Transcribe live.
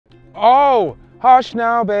Oh, hush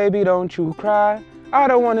now, baby, don't you cry. I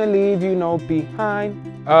don't wanna leave you no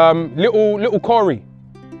behind. Little Corey.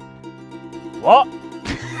 What?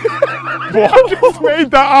 I just made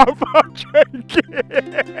that up. I'm joking.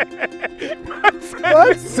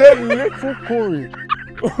 I said little Corey.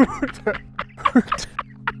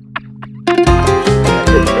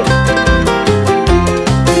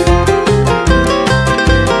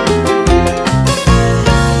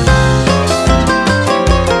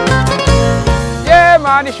 Yeah,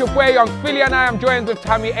 man, it's your boy Young Philly and I am joined with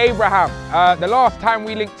Tammy Abraham. The last time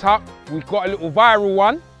we linked up, we got a little viral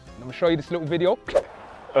one. I'm gonna show you this little video.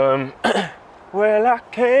 Well, I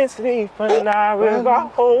can't sleep at night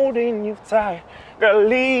without holding you tight. At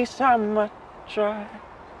least I'ma try.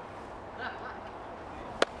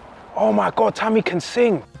 Oh my God, Tammy can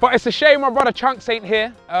sing. But it's a shame my brother Chunks ain't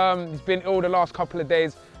here. He's been ill the last couple of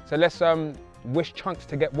days. So let's wish Chunks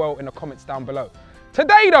to get well in the comments down below.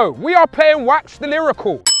 Today though, we are playing Wax the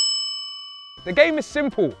Lyrical. The game is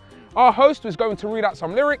simple. Our host was going to read out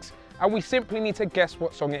some lyrics and we simply need to guess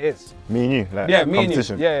what song it is. Me and you, like yeah, me and you.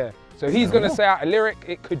 competition. Yeah. So he's gonna say out a lyric.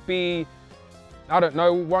 It could be, I don't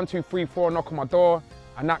know, 1, 2, 3, 4, knock on my door.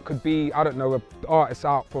 And that could be, I don't know, an artist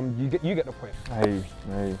out from, you get the point. Hey.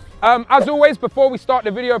 As always, before we start the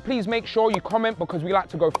video, please make sure you comment because we like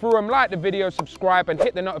to go through them. Like the video, subscribe and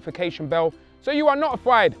hit the notification bell so you are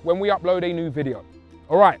notified when we upload a new video.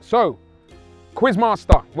 All right, so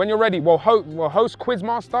Quizmaster, when you're ready. Well, host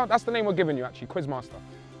Quizmaster, that's the name we're giving you actually, Quizmaster.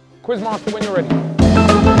 Quizmaster, when you're ready.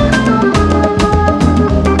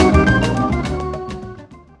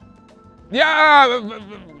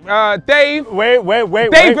 Yeah, Dave. Wait.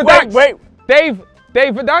 Dave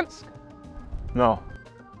Verdansk? No.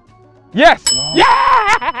 Yes. No. Yeah.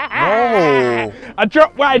 No. I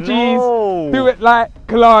dropped YGs. No. Do it like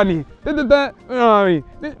Kalani. You know what I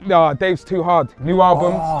mean? No, Dave's too hard. New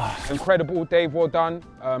album. Oh. Incredible, Dave. Well done.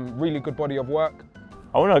 Really good body of work.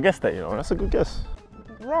 I wouldn't have guessed that, you know. That's a good guess.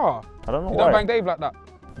 Raw. I don't know You why. don't bang Dave like that.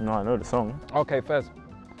 No, I know the song. Okay, fairs.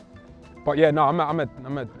 But yeah, no, I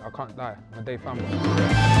can't lie. I'm a Dave fanboy.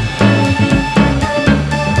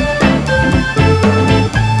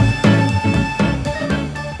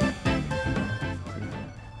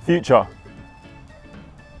 Future.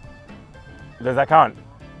 Does that count?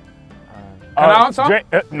 Can I answer?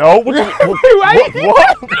 No. What?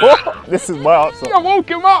 This is my answer. I woke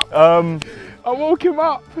him up. I woke him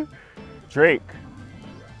up. Drake.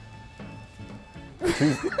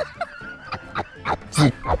 Because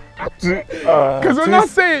when I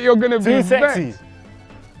say it, you're gonna be too sexy. vexed.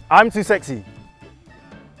 I'm too sexy.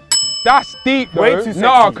 That's deep though. Way too sexy.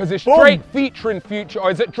 No, because it's Boom. Drake featuring Future,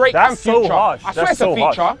 or is it Drake and That's Future? so harsh. I swear That's it's a so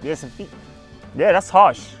feature. harsh. Yeah, it's a feature. Yeah, that's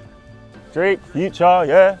harsh. Drake, Future,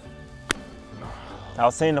 yeah. I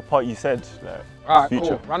was saying the part you said. Like, All right,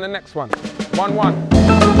 Future. cool. Run the next one. 1-1.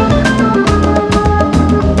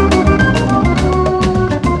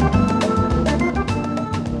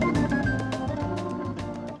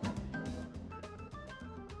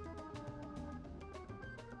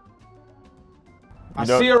 I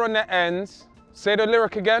see her on the ends. Say the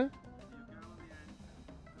lyric again.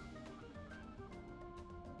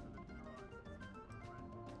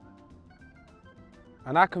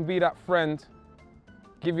 And I can be that friend,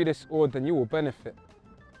 give you this order and you will benefit.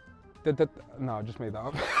 No, I just made that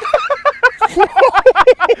up.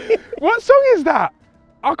 What song is that?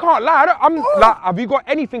 I can't lie. Like, have you got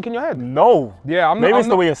anything in your head? No. Yeah, I'm not. Maybe it's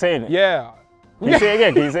the way you're saying it. Yeah. Can you say it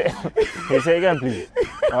again? Can you say it again, please?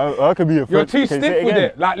 I could be a friend. You're too stiff with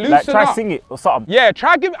it. Like, loosen like, try up. sing it or something. Yeah,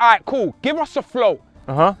 try give. All right, cool. Give us a flow.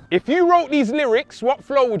 Uh-huh. If you wrote these lyrics, what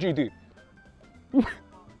flow would you do?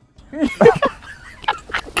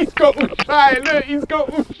 He's got all shy. Look, he's got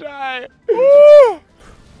all shy.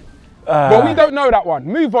 Well, we don't know that one.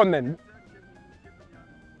 Move on then.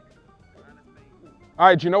 All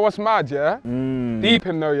right, do you know what's mad, yeah? Deep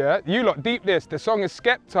him though, yeah? You lot deep this. The song is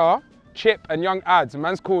Skepta, Chip and Young Ads.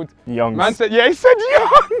 Man's called... Youngs. Man said, yeah, he said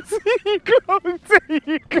Youngs. He closed it.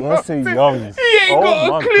 He closed it. Youngs. He ain't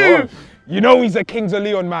got a clue. God. You know he's a Kings of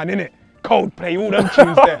Leon man, innit? Coldplay, all them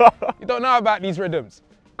tunes there. You don't know about these rhythms.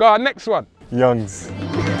 Go on, next one. Youngs.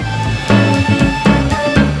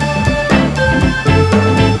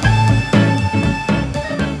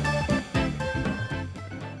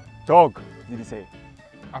 Dog, did he say?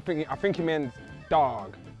 I think he meant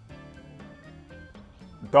dog.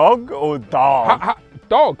 Dog or dog?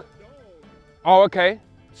 Dog. Oh, okay.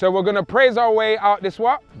 So we're gonna praise our way out this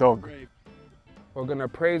what? Dog. We're gonna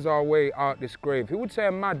praise our way out this grave. Who would say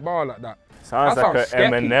a mad bar like that? Sounds that like sounds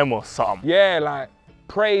an Eminem or something. Yeah, like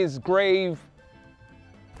praise grave.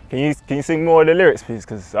 Can you sing more of the lyrics, please?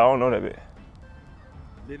 Because I don't know that bit.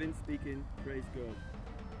 Living, speaking, praise God.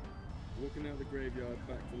 Walking out the graveyard,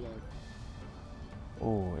 back to life.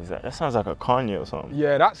 Oh, that sounds like a Kanye or something.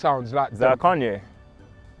 Yeah, that sounds like. Is that a Kanye?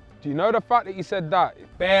 Do you know the fact that you said that?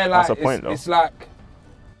 Bare like, That's a point, though. It's like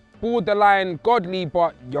borderline godly,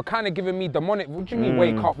 but you're kind of giving me demonic. What do you mean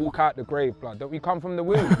wake up, walk out the grave, blood? Don't we come from the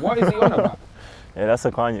womb? What is he on about? Yeah, that's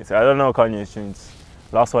a Kanye. I don't know Kanye's tunes.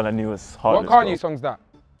 Last one I knew was Heartless. What Kanye song's that?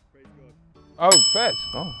 Praise God. Oh, fairs.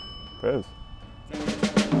 Oh, praise.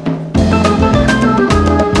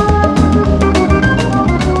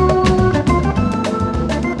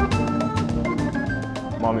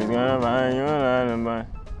 Mommy's gonna buy you a lullaby.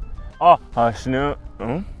 Oh, hush, no.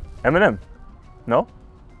 Eminem? No?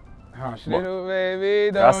 Hush, little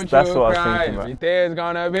baby, That's don't what I you was cry. thinking about. Everything's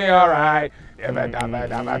gonna be alright.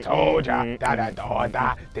 I told ya.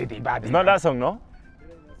 It's not that song, no?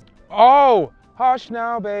 Oh, hush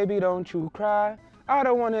now, baby, don't you cry. I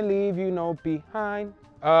don't wanna leave you no behind.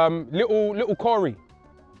 Little Corey.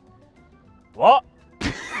 What?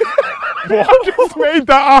 I just made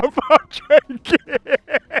that up. I'm joking.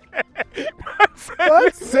 I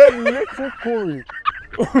said Little Corey.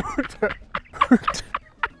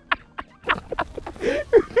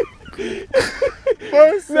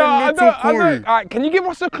 No, I don't. Alright, can you give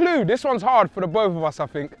us a clue? This one's hard for the both of us, I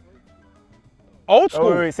think. Old school.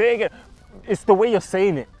 Oh, wait, say it again. It's the way you're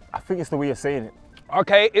saying it. I think it's the way you're saying it.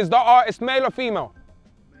 Okay, is the artist male or female?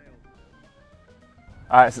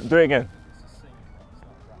 Alright, so do it again.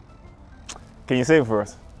 Can you say it for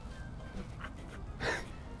us?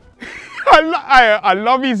 I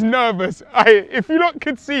love he's nervous. If you lot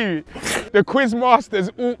could see the quiz master's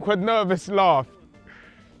awkward, nervous laugh,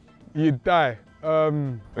 you'd die.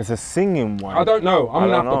 It's a singing one. I don't know. I'm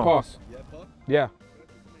gonna have to pass. Yeah.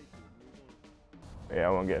 Yeah,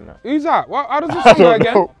 I won't get that. Who's that? What? How does the song go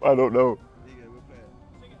again? I don't know.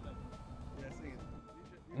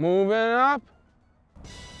 Moving up.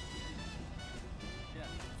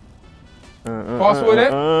 Fast with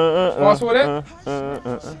it. Fast with it.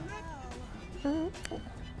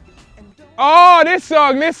 Oh, this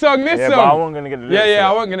song. Yeah, but I wasn't gonna get the lyrics. Yeah,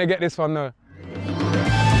 I wasn't gonna get this one though.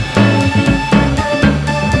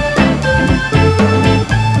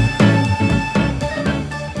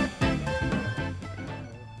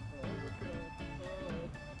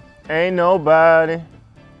 Ain't nobody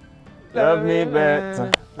love me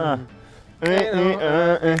better.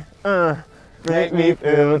 Make me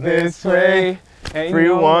feel this way.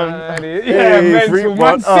 Free one. Yeah, mental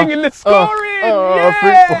one singing the scoring.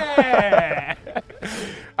 Yeah.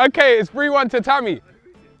 Okay, it's 3-1 to Tammy.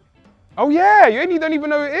 Oh yeah, you don't even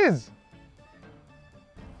know who it is.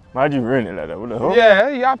 Why'd you ruin it like that? What the hell? Yeah,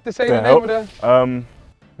 you have to say the name of the.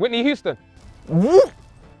 Whitney Houston. Who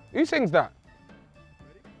sings that?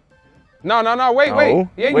 No, wait.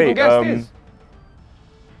 He ain't even guessed this.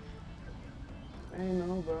 Ain't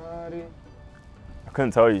nobody. I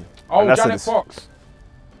couldn't tell you. Oh, Janet Fox.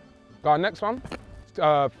 Go on, next one.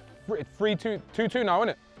 3-2 now, isn't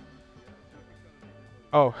it?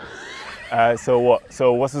 Oh. So what?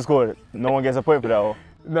 So what's the score? No one gets a point for that, or?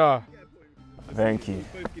 No. Thank you.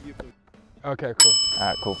 Okay, cool.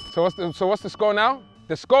 Alright, cool. So what's the score now?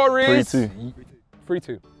 The score is 3-2.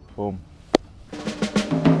 3-2. Boom.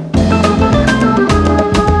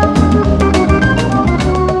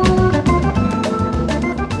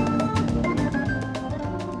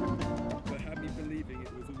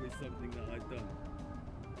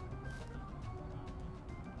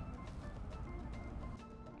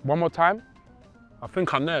 One more time. I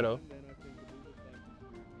think I'm there though.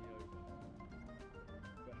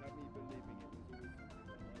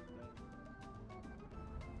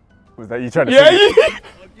 Was that you trying to sing it?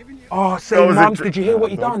 Oh, say mums, did you hear what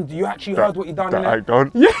you done? You actually heard what you done? I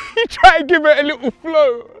don't. Yeah, you try to give it a little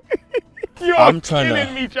flow. You're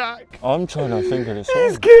killing me, Jack. I'm trying to think of this song.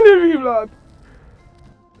 He's killing me, blood.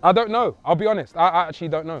 I don't know. I'll be honest. I actually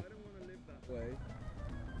don't know.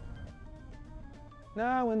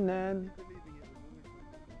 Now and then.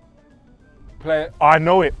 Play it. I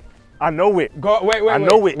know it. I know it. Go. Wait. I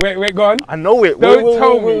know it. Wait. Go on. I know it. Don't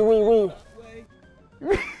tell me.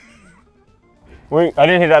 Wait, I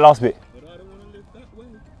didn't hear that last bit. But I don't want to live that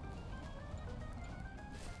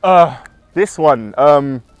way. This one.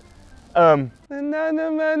 The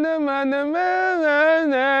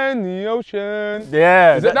ocean.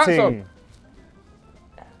 Yeah, Is it that song?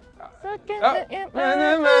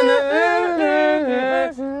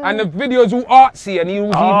 And the video's all artsy and he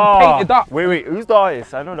was even painted up. Wait, who's the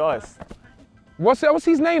artist? I know the artist. What's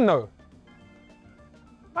his name though?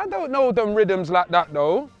 I don't know them rhythms like that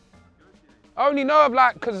though. I only know of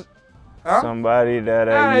like, cause Huh? Somebody that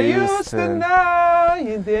I used to know.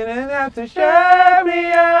 You didn't have to show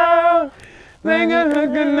me out. You're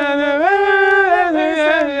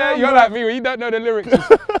like me when you don't know the lyrics.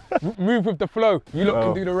 Just move with the flow. You lot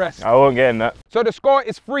can do the rest. I won't get in that. So the score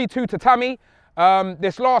is 3-2 to Tammy.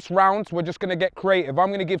 This last round, we're just gonna get creative.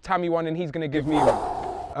 I'm gonna give Tammy one and he's gonna give me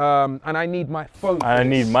one. And I need my phone. I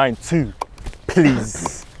need mine too,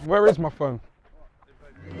 please. Where is my phone?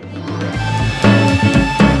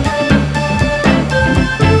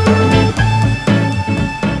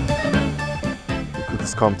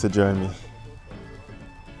 Let's come to Jeremy.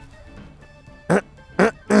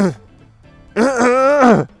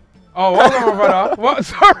 Oh, hold on, my brother. What?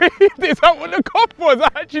 Sorry, is that what the cop was? I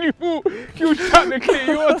actually thought you were trying to clear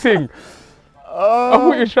your thing. I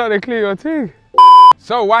thought you were trying to clear your thing.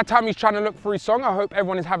 So while Tammy's trying to look for his song, I hope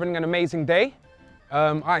everyone is having an amazing day.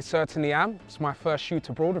 I certainly am. It's my first shoot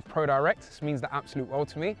abroad with ProDirect. This means the absolute world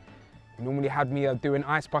to me. You normally had me doing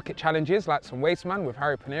ice bucket challenges like some Wasteman with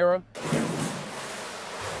Harry Pinero.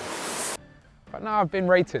 But now I've been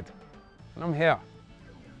rated and I'm here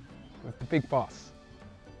with the big boss.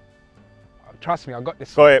 Trust me, I got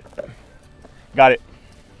this. Got it. Got it.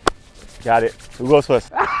 Got it. Who goes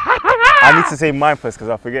first? I need to say mine first because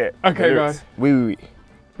I forget. Okay, go ahead. Oui.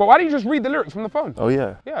 But why don't you just read the lyrics from the phone? Oh,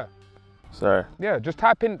 yeah. Yeah. Sorry. Yeah, just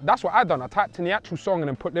type in, that's what I done. I typed in the actual song and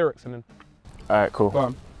then put lyrics and then. All right, cool. Go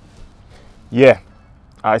on. Yeah.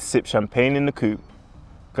 I sip champagne in the coupe.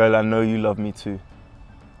 Girl, I know you love me too.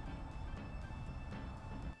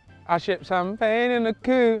 I sip champagne in the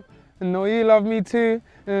coupe. I know you love me too.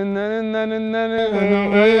 It's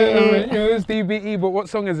DBE, but what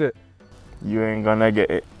song is it? You ain't gonna get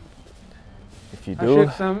it. If you I do.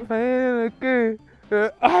 sip champagne in the coupe.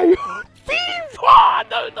 I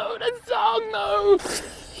don't know the song, no.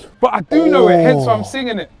 But I do know it, hence why I'm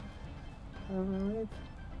singing it.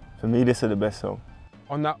 For me, this is the best song.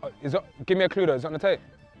 On that, give me a clue though, is it on the tape?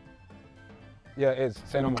 Yeah, it is.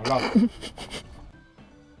 Say no more, love.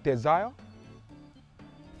 Desire?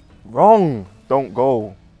 Wrong. Don't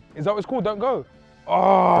go. Is that what it's called? Don't go.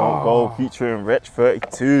 Oh. Don't go. Featuring Wretch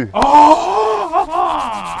 32. Oh.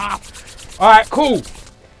 All right, cool.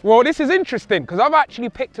 Well, this is interesting because I've actually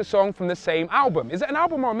picked a song from the same album. Is it an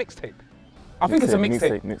album or a mixtape? I think it's a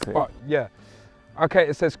mixtape. Mixtape. But yeah. Okay,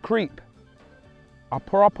 it says creep. I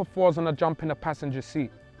pour up a fours and I jump in the passenger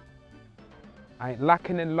seat. I ain't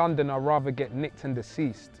lacking in London. I'd rather get nicked and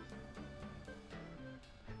deceased.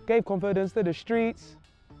 Gave confidence to the streets.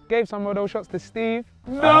 Gave some of those shots to Steve.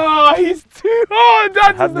 No, he's too hard.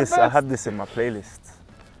 I had this in my playlist.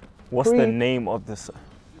 What's the name of the song?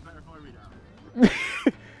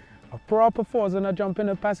 I pour up a fours and I jump in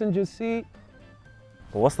the passenger seat.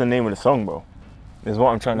 But what's the name of the song, bro? Is what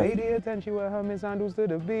I'm trying to. Lady attention with her sandals to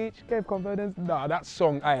the beach. Gave confidence. Nah, that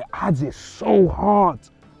song, I had it so hard.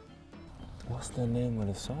 What's the name of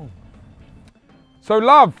the song? So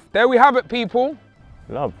love, there we have it, people.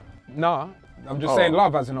 Love. Nah, I'm just saying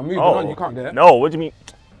love as in I'm moving Oh. on. You can't get it. No, what do you mean?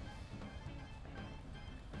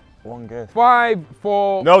 One guess. 5,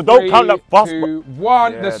 4, No, don't 3, count that fast, 2,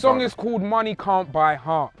 1. Yeah, The song don't. is called Money Can't Buy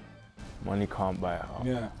Heart. Money can't buy a heart.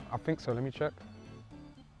 Yeah, I think so. Let me check.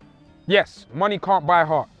 Yes, Money Can't Buy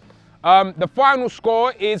Heart. The final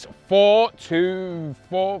score is 4-4.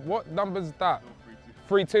 What number is that?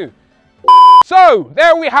 3-2. So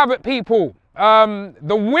there we have it, people.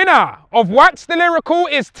 The winner of Wax the Lyrical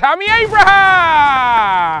is Tammy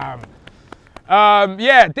Abraham.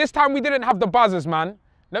 Yeah, this time we didn't have the buzzers, man.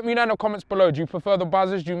 Let me know in the comments below. Do you prefer the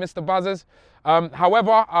buzzers? Do you miss the buzzers?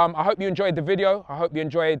 However, I hope you enjoyed the video. I hope you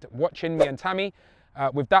enjoyed watching me and Tammy.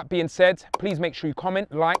 With that being said, please make sure you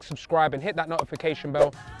comment, like, subscribe, and hit that notification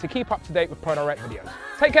bell to keep up to date with ProDirect videos.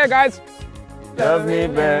 Take care, guys. Love me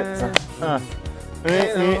better.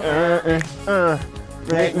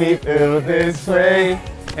 Make me feel this way.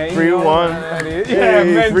 Free one.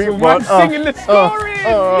 Yeah, free mental. one. Man singing the story.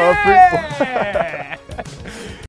 Yeah.